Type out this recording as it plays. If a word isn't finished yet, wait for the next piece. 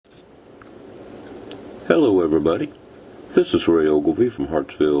Hello everybody, this is Ray Ogilvy from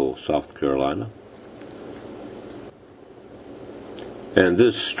Hartsville, South Carolina. And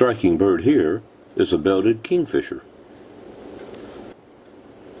this striking bird here is a belted kingfisher.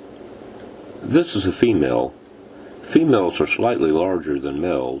 This is a female. Females are slightly larger than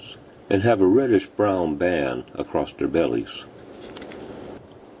males and have a reddish-brown band across their bellies.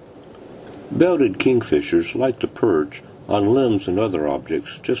 Belted kingfishers like to perch on limbs and other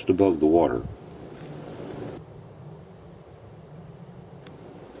objects just above the water.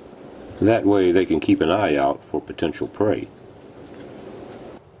 That way they can keep an eye out for potential prey.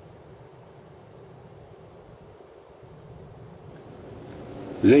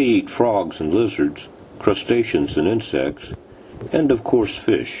 They eat frogs and lizards, crustaceans and insects, and of course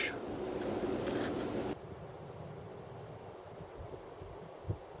fish.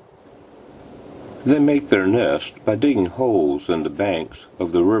 They make their nest by digging holes in the banks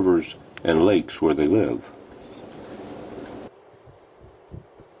of the rivers and lakes where they live.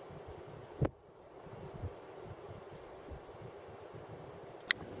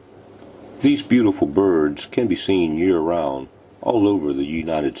 These beautiful birds can be seen year-round all over the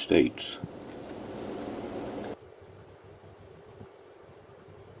United States.